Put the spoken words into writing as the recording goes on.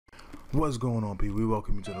What's going on, people? We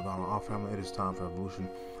welcome you to the Ghana family. It is time for evolution.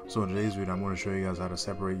 So in today's video, I'm going to show you guys how to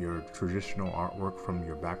separate your traditional artwork from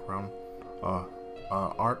your background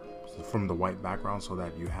art from the white background, so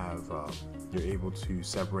that you have you're able to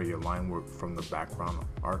separate your line work from the background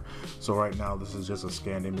art. So right now, this is just a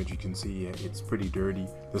scanned image. You can see it's pretty dirty.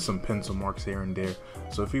 There's some pencil marks here and there.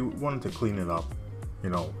 So if you wanted to clean it up,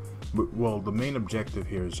 well, the main objective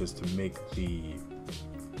here is just to make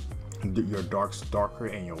your darks darker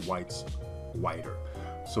and your whites whiter.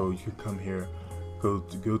 So you can come here, go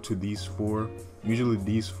to these four. Usually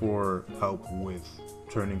these four help with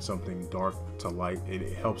turning something dark to light.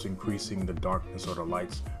 It helps increasing the darkness or the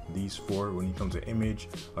lights. These four, when you come to image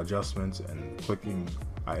adjustments and clicking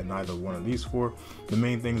in either one of these four, the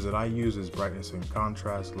main things that I use is brightness and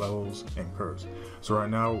contrast, levels, and curves. So right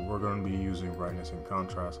now we're going to be using brightness and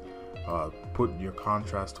contrast. Put your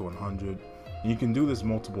contrast to 100. You can do this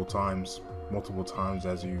multiple times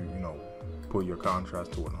as you put your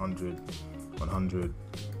contrast to 100.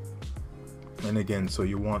 And again, so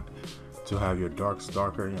you want to have your darks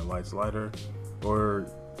darker and your lights lighter, or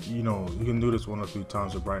you can do this 1 or 3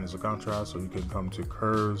 times with brightness and contrast. So you can come to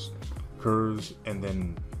curves, and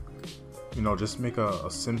then just make a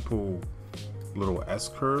simple little S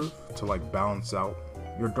curve to like balance out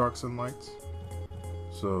your darks and lights.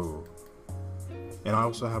 So, and I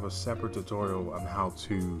also have a separate tutorial on how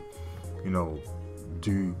to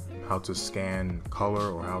how to scan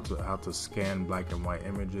color, or how to scan black and white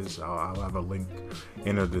images. I'll have a link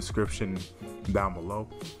in the description down below.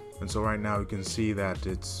 And so right now you can see that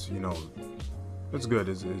it's it's good.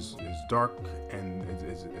 It's dark, and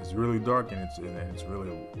it's really dark, and it's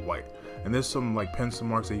really white. And there's some like pencil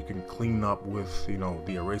marks that you can clean up with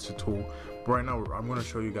the eraser tool. But right now I'm going to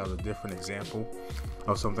show you guys a different example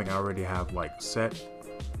of something I already have like set.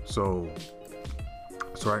 So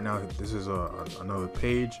right now this is another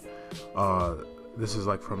page. This is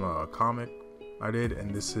like from a comic I did,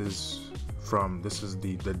 and this is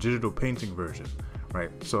the digital painting version,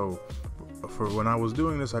 right? So for when I was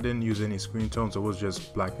doing this, I didn't use any screen tones. It was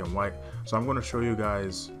just black and white. So I'm going to show you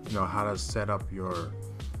guys how to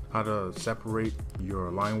how to separate your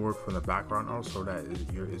line work from the background art, so that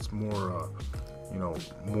it's more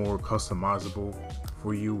more customizable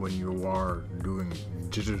for you when you are doing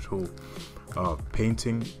digital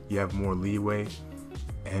painting. You have more leeway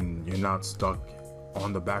and you're not stuck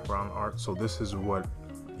on the background art. So this is what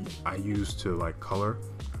I use to like color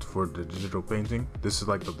for the digital painting. This is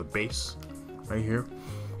like the base right here.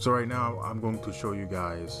 So right now I'm going to show you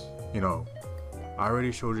guys, I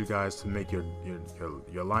already showed you guys to make your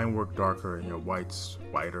line work darker and your whites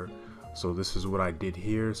whiter. So this is what I did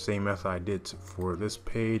here. Same method I did for this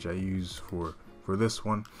page, I use for this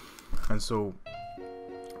one. And so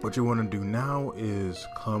what you want to do now is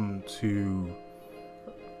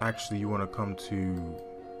you want to come to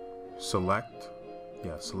select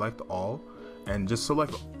all, and just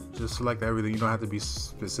select everything. You don't have to be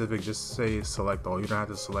specific, just say select all. You don't have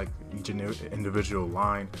to select each individual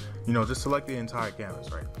line, just select the entire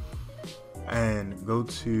canvas, right? And go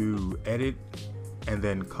to edit and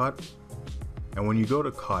then cut. And when you go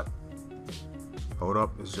to cut, hold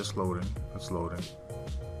up, it's just loading,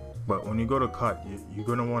 but when you go to cut, you're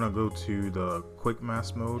going to want to go to the quick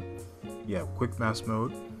mask mode. Quick mask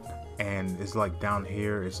mode, and it's like down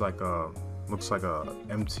here, it's like looks like a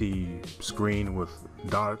empty screen with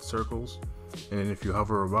dotted circles, and then if you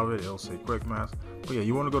hover above it, it'll say quick mask. But yeah,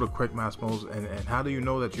 you want to go to quick mask mode. And how do you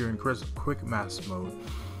know that you're in quick mask mode?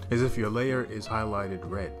 Is if your layer is highlighted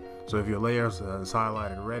red. So if your layer is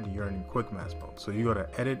highlighted red, you're in quick mask mode. So you go to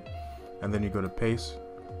edit, and then you go to paste.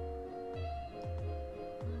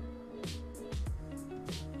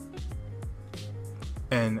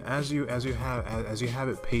 And as you have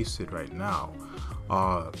it pasted right now,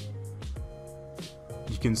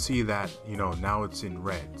 you can see that now it's in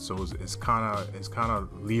red. So it's kind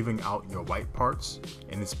of leaving out your white parts,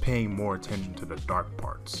 and it's paying more attention to the dark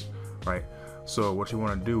parts, right? So what you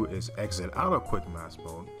want to do is exit out of quick mask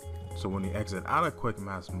mode. So when you exit out of quick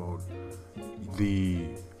mask mode,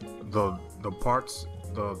 the parts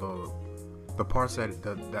that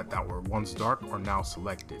were once dark are now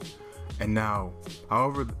selected. And now,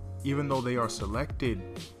 however, even though they are selected,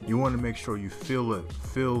 you want to make sure you fill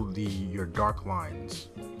your dark lines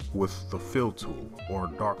with the fill tool or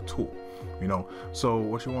dark tool. So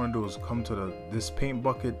what you want to do is come to this paint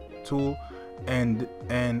bucket tool, and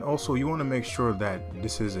also you want to make sure that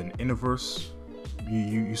this is an inverse.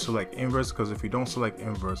 You select inverse, because if you don't select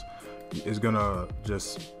inverse, it's gonna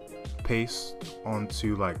just paste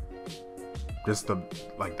onto like just the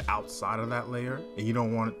outside of that layer, and you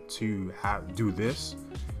don't want to do this.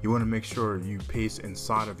 You want to make sure you paste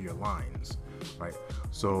inside of your lines, right?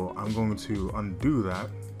 So I'm going to undo that,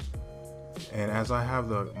 and as I have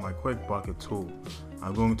my quick bucket tool,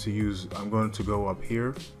 I'm going to go up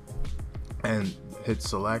here and hit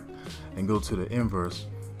select and go to the inverse.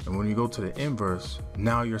 And when you go to the inverse,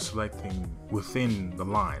 now you're selecting within the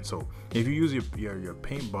line. So if you use your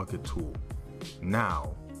paint bucket tool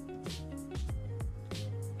now,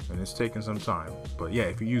 and it's taking some time, but yeah,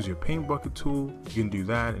 if you use your paint bucket tool, you can do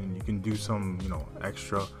that, and you can do some, you know,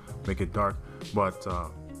 extra, make it dark. But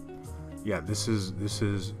yeah, this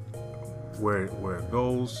is where it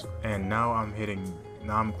goes. And now I'm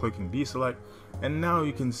clicking deselect, and now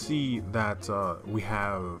you can see that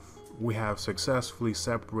we have successfully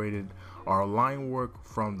separated our line work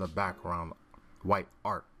from the background white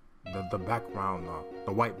art, the background,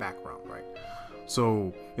 the white background, right?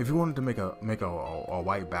 So if you wanted to make a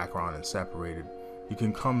white background and separate it, you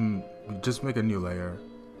can just make a new layer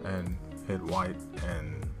and hit white,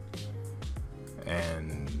 and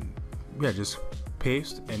yeah, just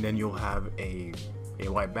paste, and then you'll have a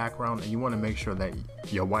white background. And you want to make sure that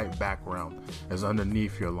your white background is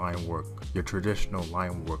underneath your line work, your traditional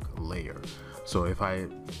line work layer. So if I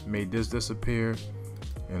made this disappear,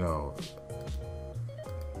 you know,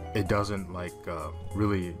 it doesn't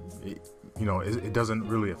really, it doesn't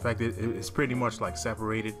really affect it. It's pretty much like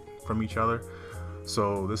separated from each other.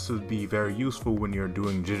 So this would be very useful when you're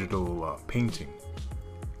doing digital painting,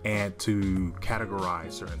 and to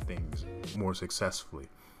categorize certain things more successfully,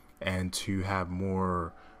 and to have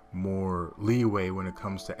more leeway when it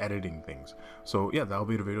comes to editing things. So yeah, that'll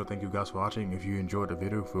be the video. Thank you guys for watching. If you enjoyed the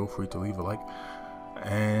video, feel free to leave a like,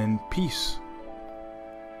 and peace.